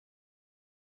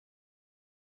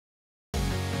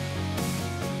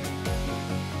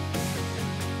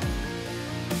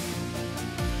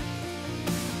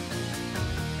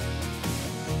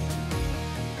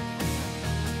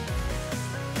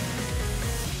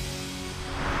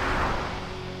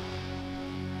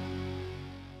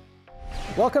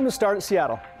Welcome to Start at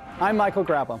Seattle. I'm Michael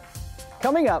Grabham.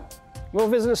 Coming up, we'll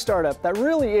visit a startup that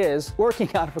really is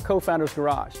working out of a co-founder's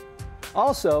garage.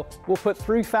 Also, we'll put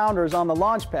 3 founders on the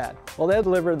launch pad while they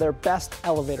deliver their best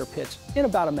elevator pitch in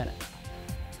about a minute.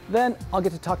 Then I'll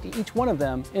get to talk to each one of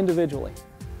them individually.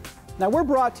 Now, we're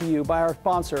brought to you by our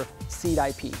sponsor, Seed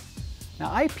IP.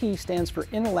 Now, IP stands for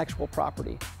intellectual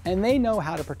property, and they know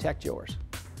how to protect yours.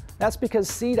 That's because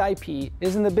Seed IP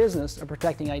is in the business of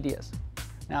protecting ideas.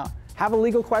 Now, have a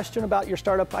legal question about your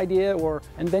startup idea or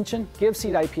invention? Give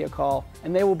Seed IP a call,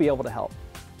 and they will be able to help.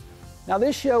 Now,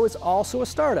 this show is also a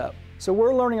startup, so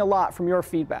we're learning a lot from your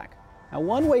feedback. Now,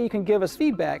 one way you can give us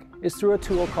feedback is through a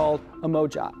tool called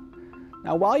Emojot.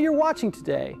 Now, while you're watching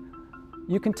today,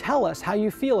 you can tell us how you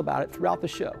feel about it throughout the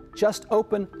show. Just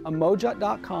open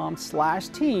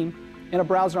emojot.com/team in a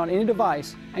browser on any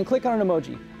device and click on an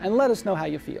emoji and let us know how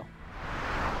you feel.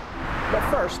 But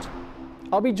first,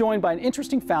 I'll be joined by an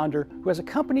interesting founder who has a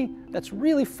company that's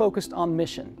really focused on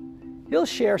mission. He'll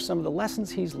share some of the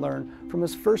lessons he's learned from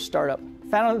his first startup,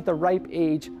 founded at the ripe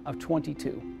age of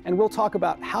 22. And we'll talk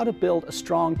about how to build a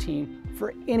strong team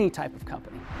for any type of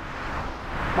company.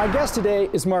 My guest today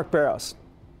is Mark Barros.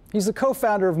 He's the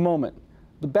co-founder of Moment,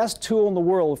 the best tool in the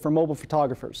world for mobile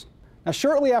photographers. Now,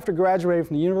 shortly after graduating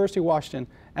from the University of Washington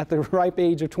at the ripe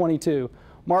age of 22,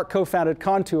 Mark co-founded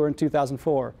Contour in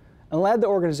 2004 and led the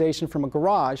organization from a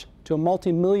garage to a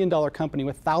multi-million-dollar company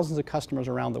with thousands of customers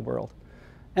around the world,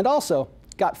 and also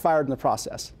got fired in the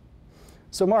process.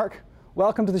 So Mark,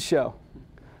 welcome to the show.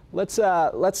 Let's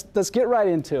get right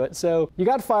into it. So you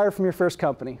got fired from your first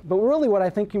company, but really what I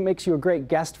think makes you a great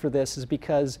guest for this is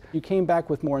because you came back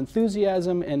with more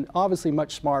enthusiasm and obviously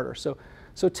much smarter. So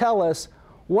tell us,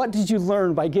 what did you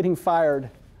learn by getting fired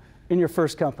in your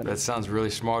first company? That sounds really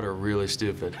smart or really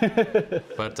stupid.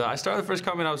 But I started the first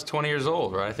company when I was 20 years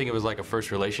old, right? I think it was like a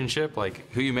first relationship, like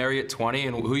who you marry at 20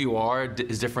 and who you are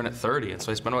is different at 30. And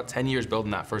so I spent about 10 years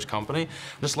building that first company. I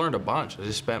just learned a bunch. I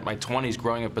just spent my 20s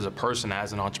growing up as a person,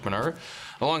 as an entrepreneur.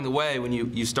 Along the way, when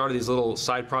you started these little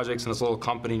side projects in this little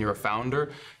company and you're a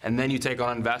founder, and then you take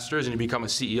on investors and you become a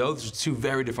CEO, those are 2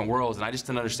 very different worlds. And I just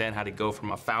didn't understand how to go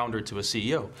from a founder to a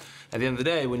CEO. At the end of the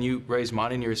day, when you raise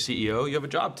money and you're a CEO, you have a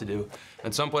job to do.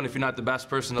 At some point, if you're not the best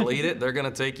person to lead it, they're going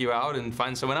to take you out and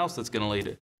find someone else that's going to lead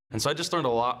it. And so I just learned a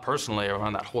lot personally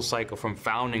around that whole cycle, from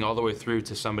founding all the way through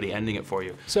to somebody ending it for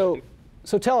you. So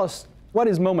tell us, what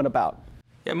is Moment about?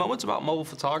 Yeah, Moment's about mobile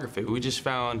photography. We just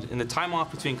found in the time off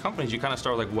between companies, you kind of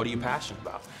start with like, what are you passionate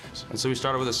about? And so we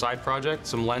started with a side project,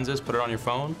 some lenses, put it on your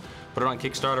phone, put it on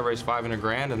Kickstarter, raised 500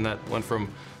 grand, and that went from,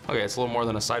 okay, it's a little more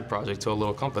than a side project to a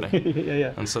little company.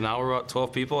 Yeah. And so now we're about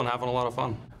 12 people and having a lot of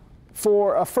fun.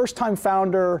 For a first-time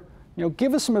founder,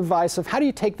 give us some advice of how do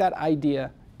you take that idea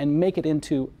and make it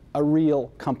into a real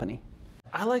company?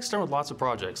 I like starting with lots of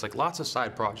projects, like lots of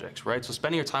side projects, right? So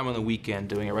spending your time on the weekend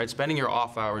doing it, right? Spending your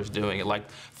off hours doing it,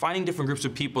 like finding different groups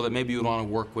of people that maybe you would want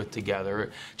to work with together.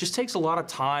 It just takes a lot of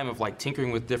time of like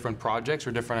tinkering with different projects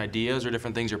or different ideas or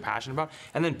different things you're passionate about.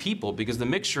 And then people, because the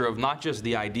mixture of not just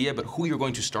the idea, but who you're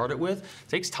going to start it with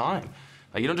takes time.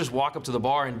 Like, you don't just walk up to the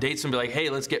bar and date somebody like, hey,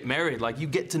 let's get married. Like, you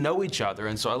get to know each other.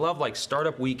 And so I love like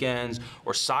startup weekends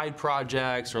or side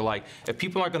projects, or like if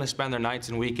people aren't going to spend their nights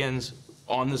and weekends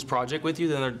on this project with you,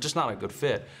 then they're just not a good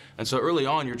fit. And so early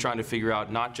on, you're trying to figure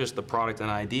out not just the product and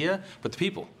idea, but the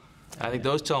people. And I think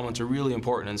those 2 elements are really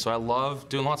important. And so I love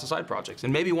doing lots of side projects.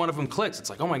 And maybe one of them clicks. It's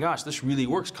like, oh my gosh, this really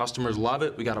works. Customers love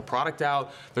it. We got a product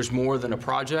out. There's more than a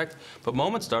project. But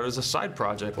Moment started as a side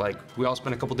project. Like, we all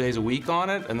spent a couple days a week on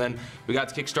it. And then we got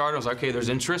to Kickstarter. I was like, okay, there's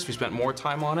interest. We spent more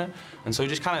time on it. And so you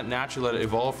just kind of naturally let it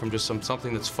evolve from just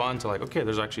something that's fun to like, okay,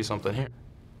 there's actually something here.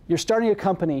 You're starting a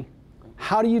company.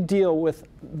 How do you deal with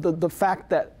the fact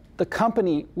that the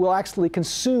company will actually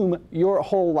consume your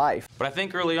whole life? But I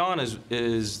think early on is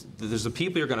there's the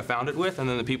people you're going to found it with, and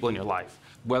then the people in your life.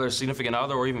 Whether it's significant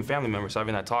other or even family members,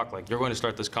 having that talk, like, you're going to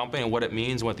start this company and what it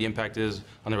means and what the impact is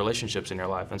on the relationships in your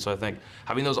life. And so I think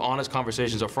having those honest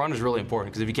conversations up front is really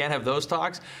important, because if you can't have those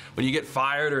talks, when you get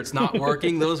fired or it's not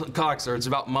working, those talks, or it's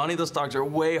about money, those talks are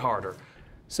way harder.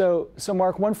 So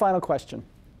Mark, one final question.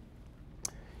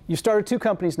 You started 2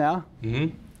 companies now.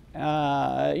 Mm-hmm.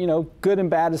 Good and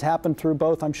bad has happened through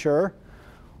both, I'm sure.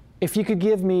 If you could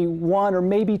give me 1 or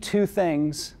maybe 2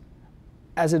 things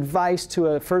as advice to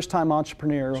a first-time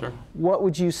entrepreneur, sure, what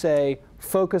would you say?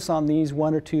 Focus on these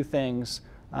 1 or 2 things,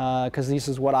 because this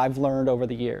is what I've learned over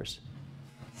the years.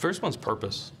 First one's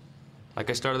purpose. Like,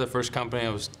 I started the first company, I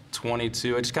was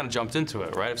 22, I just kind of jumped into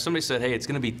it, right? If somebody said, hey, it's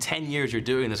going to be 10 years you're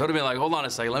doing this, I would have been like, hold on a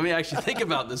second, let me actually think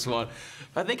about this one.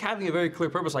 But I think having a very clear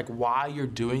purpose, like why you're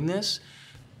doing this,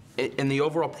 and the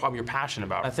overall problem you're passionate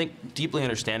about. I think deeply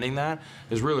understanding that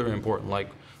is really, really important. Like,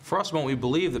 for us, we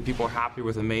believe that people are happy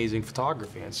with amazing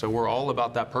photography, and so we're all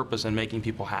about that purpose and making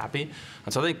people happy.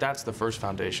 And so I think that's the first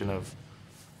foundation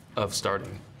of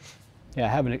starting. Yeah,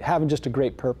 having just a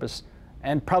great purpose,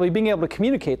 and probably being able to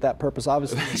communicate that purpose,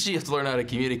 obviously. You have to learn how to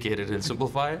communicate it and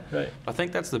simplify it. Right. I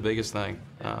think that's the biggest thing.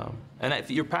 And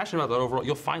if you're passionate about that overall,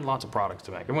 you'll find lots of products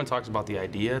to make. Everyone talks about the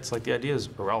idea. It's like the idea is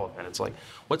irrelevant. It's like,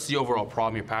 what's the overall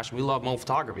problem you're passionate? We love mobile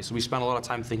photography, so we spend a lot of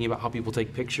time thinking about how people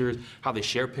take pictures, how they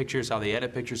share pictures, how they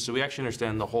edit pictures, so we actually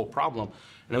understand the whole problem.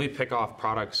 And then we pick off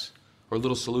products or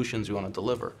little solutions we want to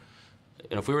deliver.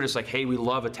 And if we were just like, hey, we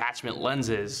love attachment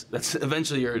lenses, that's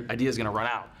eventually your idea is going to run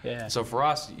out. Yeah. So for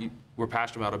us, we're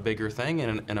passionate about a bigger thing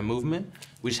and a movement.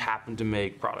 We just happen to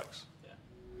make products. Yeah.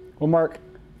 Well, Mark,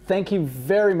 thank you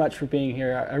very much for being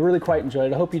here. I really quite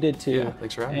enjoyed it. I hope you did too. Yeah,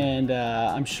 thanks for having me. And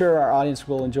I'm sure our audience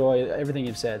will enjoy everything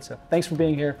you've said. So thanks for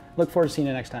being here. Look forward to seeing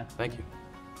you next time. Thank you.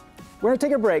 We're going to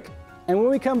take a break, and when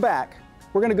we come back,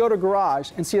 we're going to go to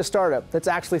Garage and see a startup that's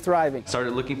actually thriving.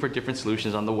 Started looking for different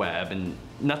solutions on the web, and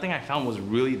nothing I found was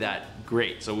really that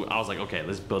great. So I was like, okay,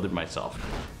 let's build it myself.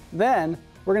 Then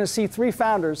we're going to see 3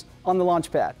 founders on the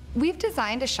Launchpad. We've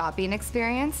designed a shopping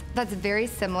experience that's very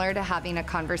similar to having a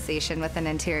conversation with an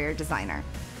interior designer.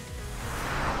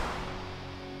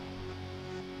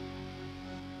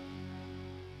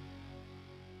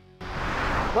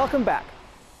 Welcome back.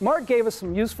 Mark gave us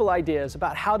some useful ideas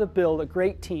about how to build a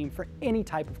great team for any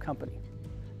type of company.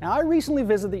 Now, I recently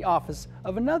visited the office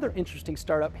of another interesting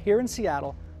startup here in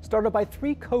Seattle, started by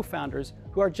 3 co-founders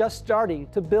who are just starting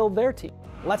to build their team.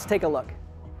 Let's take a look.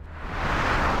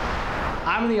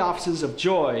 I'm in the offices of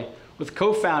Joy with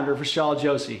co-founder Vishal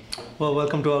Joshi. Well,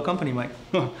 welcome to our company, Mike.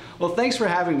 Well, thanks for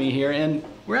having me here, and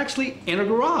we're actually in a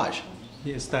garage.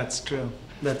 Yes, that's true.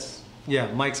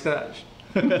 Yeah, Mike's garage.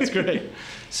 That's great.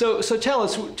 So tell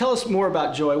us more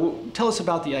about Joy. Tell us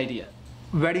about the idea.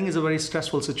 Wedding is a very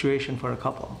stressful situation for a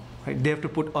couple, right? They have to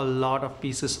put a lot of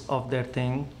pieces of their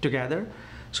thing together.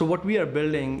 So what we are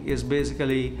building is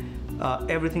basically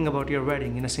everything about your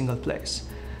wedding in a single place.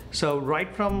 So right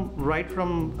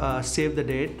from save the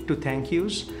date to thank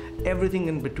yous, everything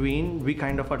in between, we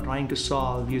kind of are trying to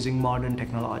solve using modern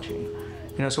technology.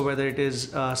 So whether it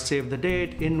is save the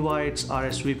date, invites,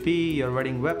 RSVP, your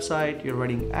wedding website, your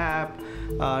wedding app,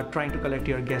 trying to collect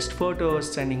your guest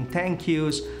photos, sending thank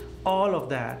yous, all of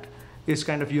that is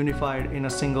kind of unified in a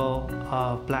single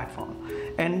platform.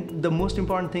 And the most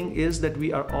important thing is that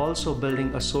we are also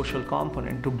building a social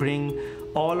component to bring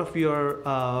all of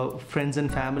your friends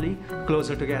and family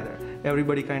closer together.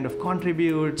 Everybody kind of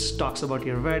contributes, talks about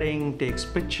your wedding, takes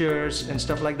pictures and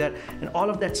stuff like that. And all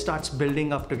of that starts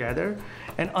building up together.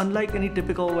 And unlike any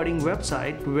typical wedding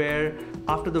website where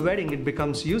after the wedding it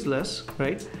becomes useless,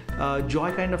 right?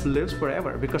 Joy kind of lives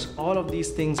forever because all of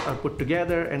these things are put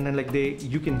together and then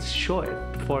you can show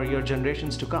it for your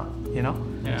generations to come,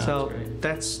 Yeah, so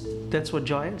that's what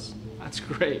Joy is. That's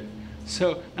great.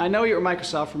 So I know you were at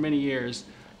Microsoft for many years.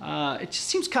 It just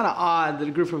seems kind of odd that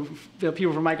a group of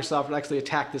people from Microsoft would actually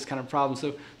attack this kind of problem.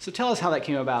 So tell us how that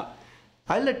came about.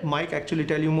 I'll let Mike actually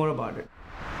tell you more about it.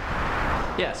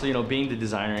 Yeah, so being the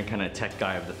designer and kind of tech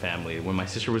guy of the family, when my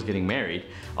sister was getting married,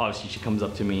 obviously she comes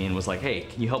up to me and was like, hey,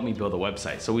 can you help me build a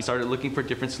website? So we started looking for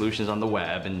different solutions on the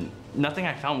web, and nothing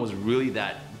I found was really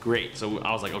that great. So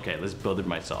I was like, okay, let's build it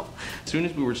myself. As soon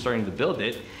as we were starting to build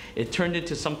it, it turned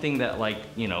into something that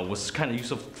was kind of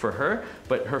useful for her,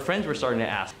 but her friends were starting to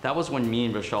ask. That was when me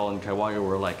and Vishal and Kaiwaya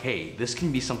were like, hey, this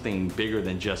can be something bigger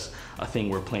than just a thing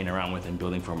we're playing around with and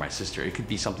building for my sister. It could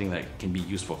be something that can be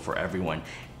useful for everyone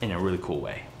in a really cool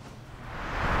way.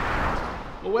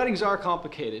 Well, weddings are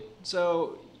complicated,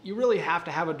 so you really have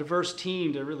to have a diverse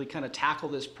team to really kind of tackle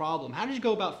this problem. How did you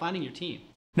go about finding your team?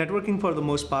 Networking for the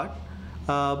most part.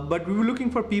 But we were looking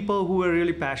for people who were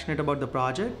really passionate about the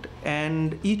project,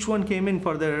 and each one came in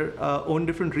for their own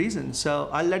different reasons. So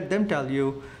I'll let them tell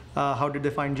you how did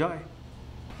they find Joy.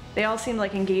 They all seemed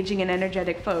like engaging and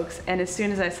energetic folks, and as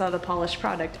soon as I saw the polished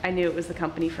product, I knew it was the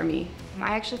company for me.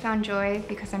 I actually found Joy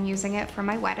because I'm using it for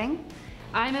my wedding.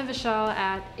 I met Vishal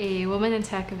at a Women in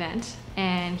Tech event,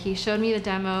 and he showed me the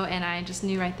demo, and I just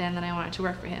knew right then that I wanted to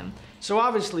work for him. So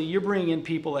obviously you're bringing in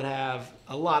people that have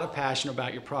a lot of passion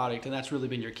about your product, and that's really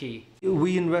been your key.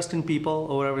 We invest in people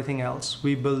over everything else.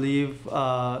 We believe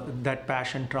that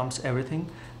passion trumps everything.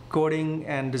 Coding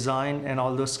and design and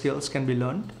all those skills can be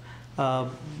learned.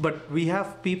 But we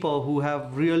have people who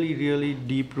have really, really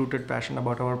deep-rooted passion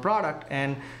about our product,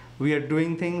 and we are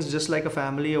doing things just like a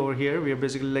family over here. We are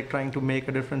basically like trying to make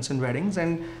a difference in weddings,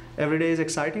 and every day is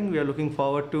exciting. We are looking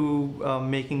forward to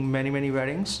making many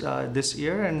weddings this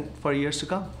year and for years to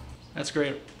come. That's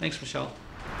great. Thanks, Michelle.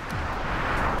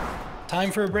 Time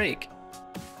for a break.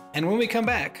 And when we come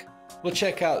back, we'll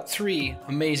check out 3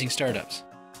 amazing startups.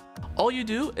 All you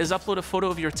do is upload a photo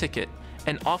of your ticket,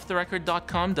 and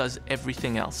offtherecord.com does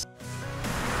everything else.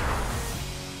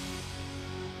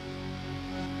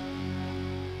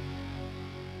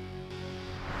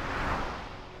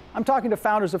 I'm talking to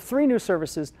founders of 3 new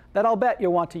services that I'll bet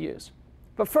you'll want to use.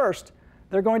 But first,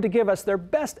 they're going to give us their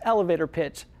best elevator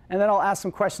pitch, and then I'll ask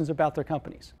some questions about their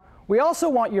companies. We also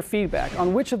want your feedback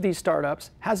on which of these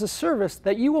startups has a service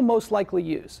that you will most likely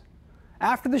use.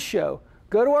 After the show,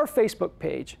 go to our Facebook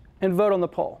page and vote on the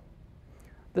poll.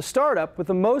 The startup with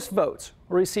the most votes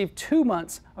will receive 2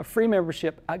 months of free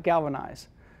membership at Galvanize,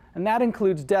 and that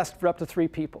includes desks for up to 3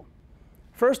 people.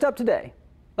 First up today,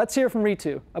 let's hear from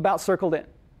Ritu about Circled In.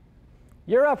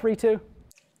 You're up, Ritu.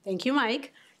 Thank you,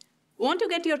 Mike. Want to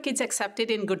get your kids accepted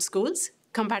in good schools,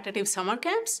 competitive summer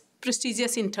camps,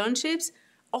 prestigious internships,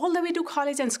 all the way to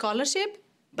college and scholarship,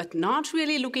 but not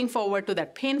really looking forward to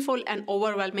that painful and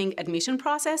overwhelming admission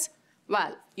process?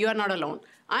 Well, you are not alone.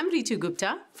 I'm Ritu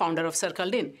Gupta, founder of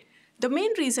Circled In. The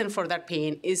main reason for that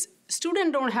pain is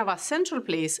students don't have a central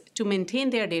place to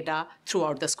maintain their data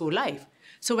throughout the school life.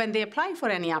 So when they apply for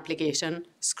any application,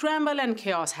 scramble and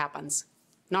chaos happens.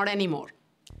 Not anymore.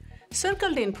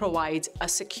 Circled In provides a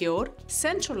secure,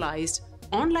 centralized,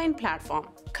 online platform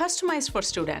customized for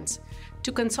students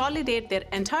to consolidate their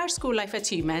entire school life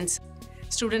achievements.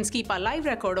 Students keep a live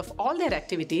record of all their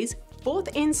activities,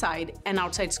 both inside and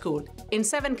outside school, in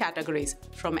 7 categories,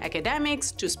 from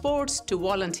academics to sports to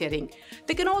volunteering.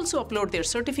 They can also upload their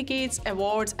certificates,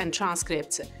 awards, and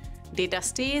transcripts. Data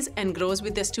stays and grows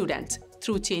with the students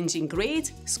through changing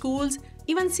grades, schools,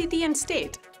 even city and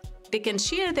state. They can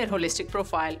share their holistic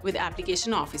profile with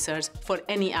application officers for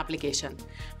any application.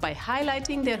 By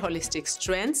highlighting their holistic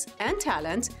strengths and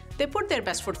talents, they put their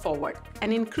best foot forward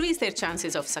and increase their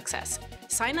chances of success.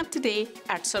 Sign up today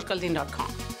at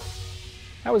circledin.com.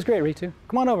 That was great, Ritu.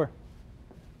 Come on over.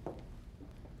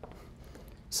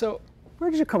 So, where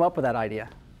did you come up with that idea?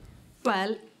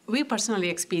 Well, we personally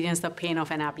experienced the pain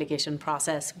of an application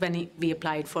process when we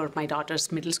applied for my daughter's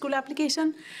middle school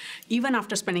application. Even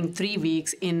after spending 3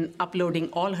 weeks in uploading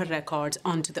all her records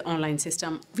onto the online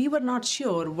system, we were not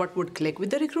sure what would click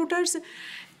with the recruiters.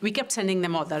 We kept sending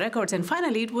them all the records, and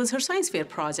finally it was her science fair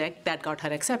project that got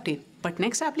her accepted. But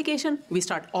next application, we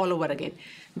start all over again.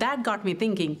 That got me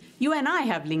thinking, you and I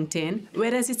have LinkedIn,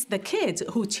 whereas it's the kids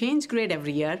who change grade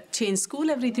every year, change school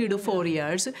every 3 to 4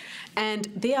 years, and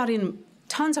they are in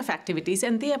tons of activities,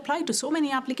 and they apply to so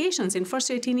many applications in first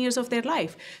 18 years of their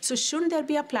life. So shouldn't there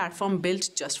be a platform built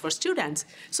just for students?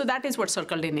 So that is what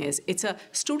Circled In is. It's a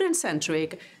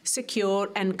student-centric, secure,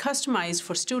 and customized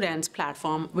for students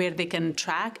platform where they can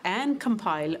track and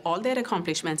compile all their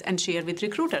accomplishments and share with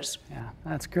recruiters. Yeah,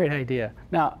 that's a great idea.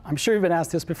 Now, I'm sure you've been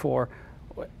asked this before.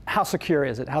 How secure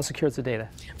is it? How secure is the data?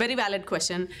 Very valid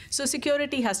question. So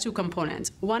security has 2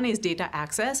 components. One is data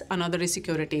access, another is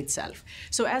security itself.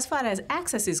 So as far as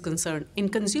access is concerned, in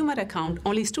consumer account,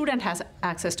 only student has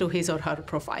access to his or her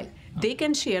profile. They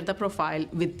can share the profile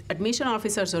with admission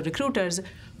officers or recruiters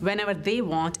whenever they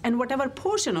want and whatever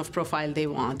portion of profile they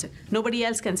want. Nobody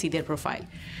else can see their profile.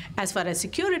 As far as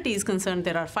security is concerned,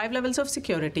 there are 5 levels of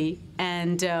security,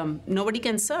 and nobody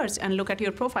can search and look at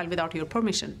your profile without your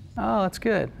permission. Oh, that's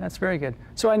good. That's very good.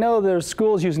 So I know there's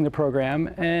schools using the program,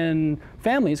 and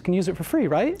families can use it for free,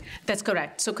 right? That's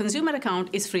correct. So consumer account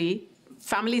is free.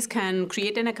 Families can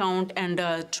create an account and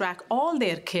track all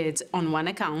their kids on one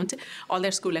account, all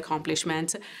their school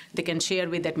accomplishments. They can share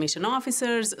with admission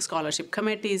officers, scholarship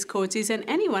committees, coaches, and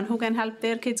anyone who can help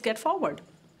their kids get forward.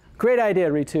 Great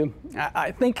idea, Ritu.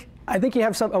 I think you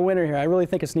have a winner here. I really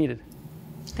think it's needed.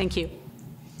 Thank you.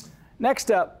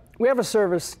 Next up, we have a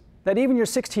service that even your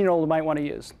 16-year-old might want to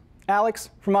use. Alex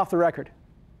from Off the Record.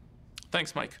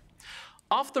 Thanks, Mike.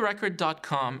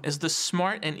 Offtherecord.com is the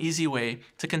smart and easy way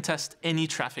to contest any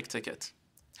traffic ticket.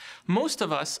 Most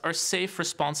of us are safe,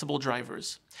 responsible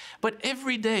drivers, but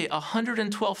every day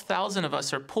 112,000 of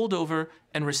us are pulled over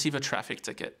and receive a traffic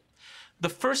ticket. The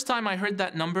first time I heard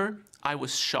that number, I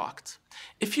was shocked.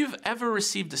 If you've ever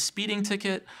received a speeding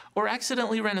ticket or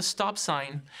accidentally ran a stop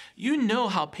sign, you know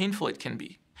how painful it can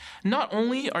be. Not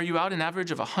only are you out an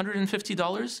average of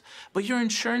 $150, but your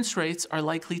insurance rates are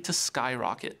likely to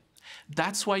skyrocket.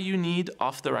 That's why you need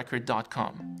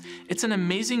offtherecord.com. It's an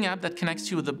amazing app that connects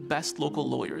you with the best local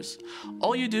lawyers.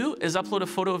 All you do is upload a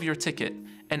photo of your ticket,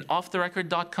 and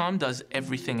offtherecord.com does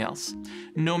everything else.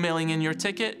 No mailing in your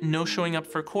ticket, no showing up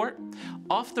for court.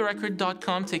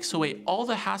 Offtherecord.com takes away all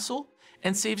the hassle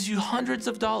and saves you hundreds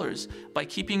of dollars by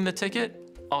keeping the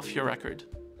ticket off your record.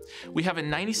 We have a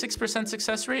 96%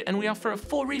 success rate, and we offer a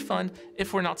full refund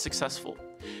if we're not successful.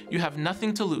 You have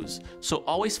nothing to lose, so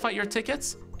always fight your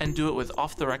tickets and do it with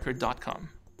offtherecord.com.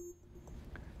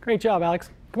 Great job, Alex.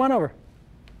 Come on over.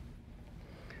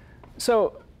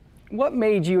 So, what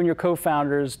made you and your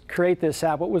co-founders create this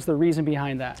app? What was the reason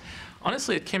behind that?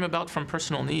 Honestly, it came about from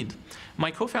personal need.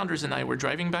 My co-founders and I were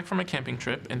driving back from a camping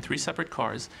trip in 3 separate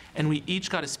cars, and we each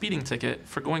got a speeding ticket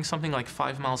for going something like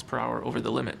 5 miles per hour over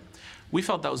the limit. We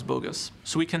felt that was bogus,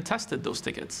 so we contested those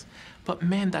tickets. But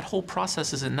man, that whole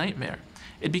process is a nightmare.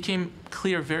 It became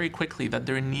clear very quickly that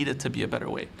there needed to be a better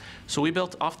way. So we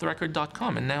built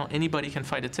offtherecord.com, and now anybody can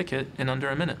fight a ticket in under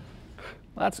a minute.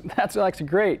 That's actually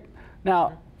great.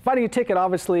 Now, fighting a ticket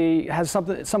obviously has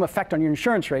some effect on your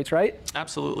insurance rates, right?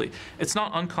 Absolutely. It's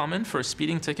not uncommon for a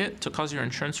speeding ticket to cause your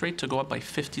insurance rate to go up by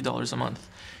 $50 a month.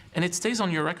 And it stays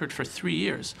on your record for 3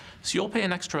 years. So you'll pay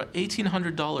an extra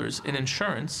 $1,800 in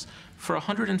insurance for a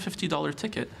 $150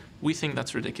 ticket. We think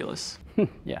that's ridiculous.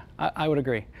 Yeah, I would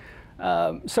agree.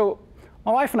 So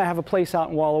my wife and I have a place out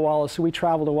in Walla Walla, so we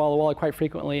travel to Walla Walla quite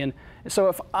frequently. And so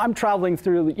if I'm traveling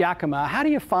through Yakima, how do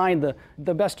you find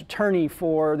the best attorney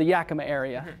for the Yakima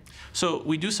area? So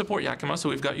we do support Yakima, so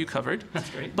we've got you covered. That's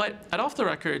great. But at Off the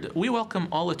Record, we welcome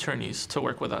all attorneys to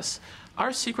work with us.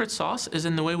 Our secret sauce is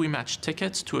in the way we match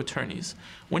tickets to attorneys.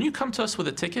 When you come to us with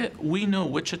a ticket, we know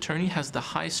which attorney has the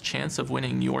highest chance of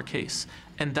winning your case,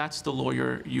 and that's the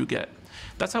lawyer you get.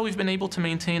 That's how we've been able to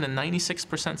maintain a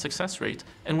 96% success rate,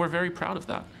 and we're very proud of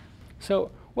that.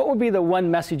 So what would be the one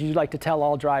message you'd like to tell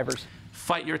all drivers?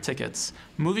 Fight your tickets.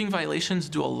 Moving violations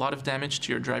do a lot of damage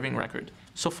to your driving record,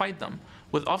 so fight them.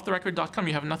 With offtherecord.com,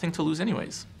 you have nothing to lose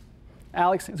anyways.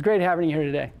 Alex, it's great having you here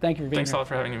today. Thank you for being here. Thanks a lot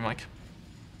for having me, Mike.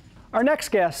 Our next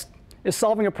guest is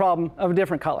solving a problem of a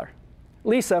different color.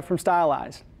 Lisa from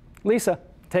Stylize. Lisa,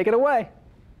 take it away.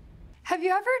 Have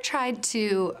you ever tried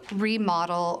to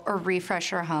remodel or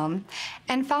refresh your home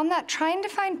and found that trying to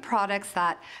find products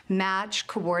that match,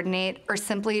 coordinate, or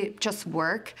simply just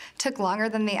work took longer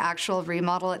than the actual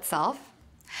remodel itself?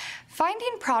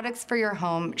 Finding products for your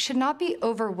home should not be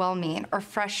overwhelming or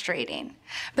frustrating.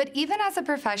 But even as a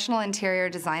professional interior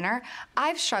designer,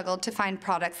 I've struggled to find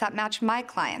products that match my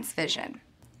client's vision.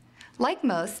 Like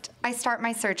most, I start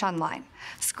my search online,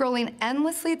 scrolling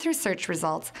endlessly through search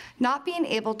results, not being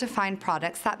able to find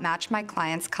products that match my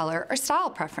client's color or style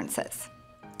preferences.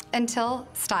 Until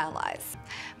Stylize.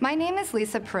 My name is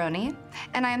Lisa Peroni,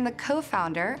 and I am the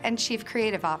co-founder and chief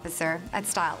creative officer at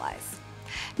Stylize.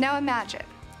 Now imagine,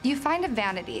 you find a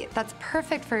vanity that's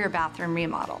perfect for your bathroom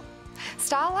remodel.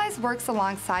 Stylize works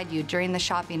alongside you during the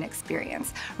shopping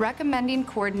experience, recommending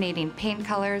coordinating paint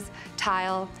colors,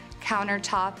 tile,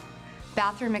 countertop,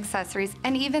 bathroom accessories,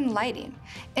 and even lighting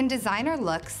in designer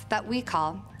looks that we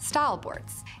call style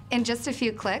boards. In just a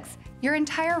few clicks, your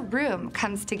entire room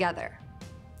comes together.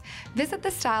 Visit the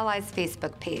Stylize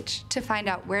Facebook page to find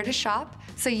out where to shop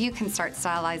so you can start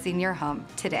stylizing your home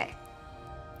today.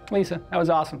 Lisa, that was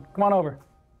awesome. Come on over.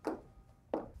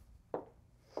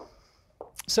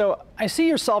 So I see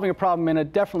you're solving a problem in a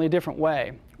definitely different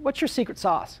way. What's your secret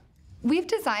sauce? We've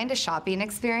designed a shopping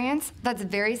experience that's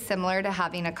very similar to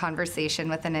having a conversation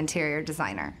with an interior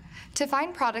designer. To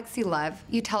find products you love,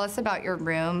 you tell us about your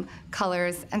room,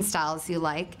 colors, and styles you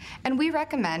like, and we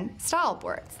recommend style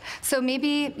boards. So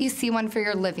maybe you see one for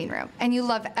your living room, and you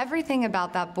love everything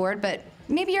about that board, but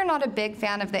maybe you're not a big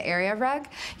fan of the area rug.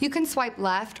 You can swipe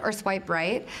left or swipe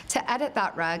right to edit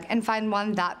that rug and find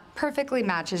one that perfectly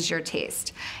matches your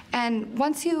taste. And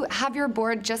once you have your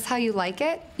board just how you like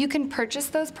it, you can purchase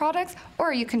those products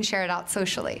or you can share it out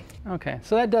socially. Okay,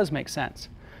 so that does make sense.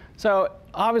 So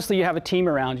obviously you have a team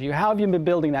around you. How have you been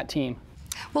building that team?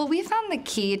 Well, we found the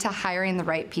key to hiring the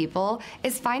right people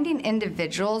is finding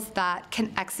individuals that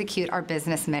can execute our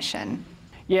business mission.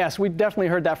 Yes, we've definitely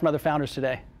heard that from other founders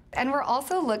today. And we're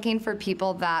also looking for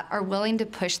people that are willing to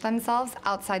push themselves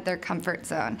outside their comfort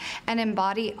zone and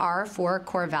embody our 4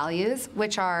 core values,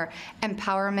 which are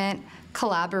empowerment,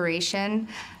 collaboration,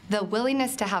 the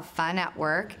willingness to have fun at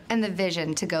work, and the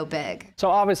vision to go big. So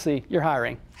obviously, you're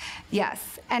hiring.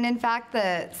 Yes, and in fact,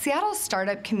 the Seattle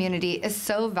startup community is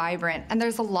so vibrant, and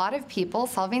there's a lot of people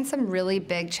solving some really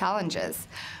big challenges.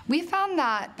 We found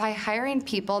that by hiring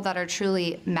people that are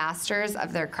truly masters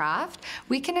of their craft,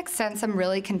 we can extend some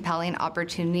really compelling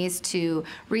opportunities to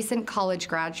recent college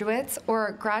graduates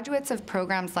or graduates of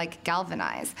programs like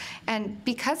Galvanize. And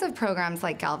because of programs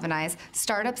like Galvanize,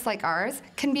 startups like ours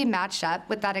can be matched up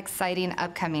with that exciting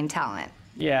upcoming talent.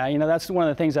 Yeah, you know, that's one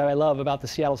of the things that I love about the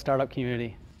Seattle startup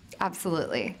community.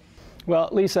 Absolutely. Well,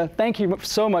 Lisa, thank you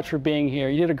so much for being here.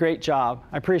 You did a great job.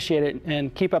 I appreciate it,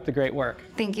 and keep up the great work.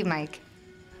 Thank you, Mike.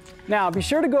 Now, be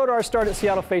sure to go to our Start at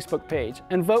Seattle Facebook page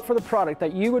and vote for the product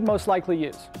that you would most likely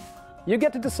use. You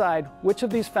get to decide which of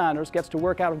these founders gets to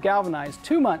work out of Galvanize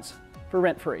 2 months for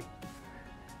rent-free.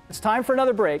 It's time for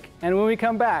another break, and when we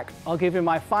come back, I'll give you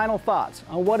my final thoughts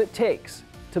on what it takes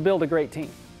to build a great team.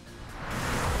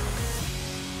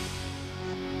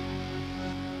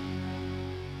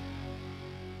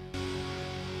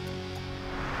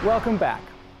 Welcome back.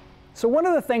 So one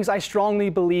of the things I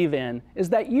strongly believe in is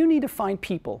that you need to find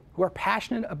people who are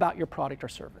passionate about your product or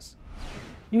service.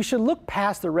 You should look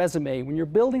past the resume when you're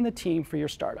building the team for your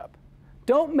startup.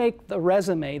 Don't make the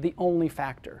resume the only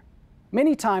factor.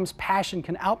 Many times, passion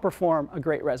can outperform a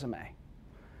great resume.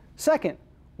 Second,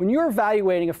 when you're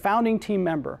evaluating a founding team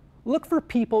member, look for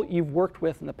people you've worked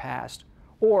with in the past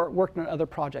or worked on other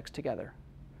projects together.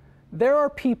 There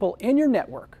are people in your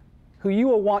network who you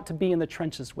will want to be in the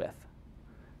trenches with.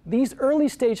 These early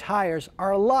stage hires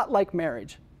are a lot like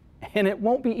marriage, and it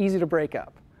won't be easy to break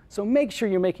up. So make sure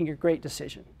you're making a great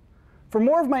decision. For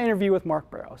more of my interview with Mark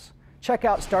Barrows, check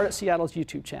out Start at Seattle's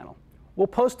YouTube channel. We'll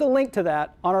post a link to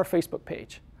that on our Facebook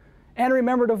page. And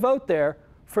remember to vote there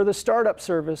for the startup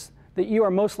service that you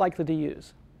are most likely to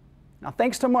use. Now,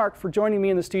 thanks to Mark for joining me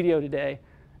in the studio today,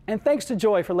 and thanks to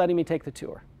Joy for letting me take the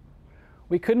tour.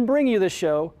 We couldn't bring you this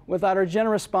show without our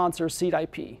generous sponsor, Seed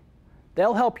IP.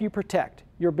 They'll help you protect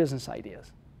your business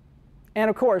ideas. And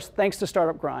of course, thanks to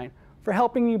Startup Grind for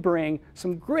helping me bring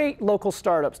some great local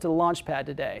startups to the Launchpad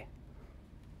today.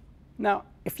 Now,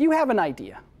 if you have an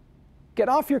idea, get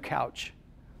off your couch,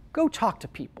 go talk to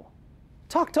people.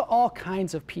 Talk to all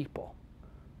kinds of people.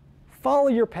 Follow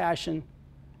your passion,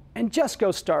 and just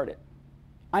go start it.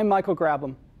 I'm Michael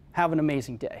Grabham. Have an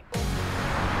amazing day.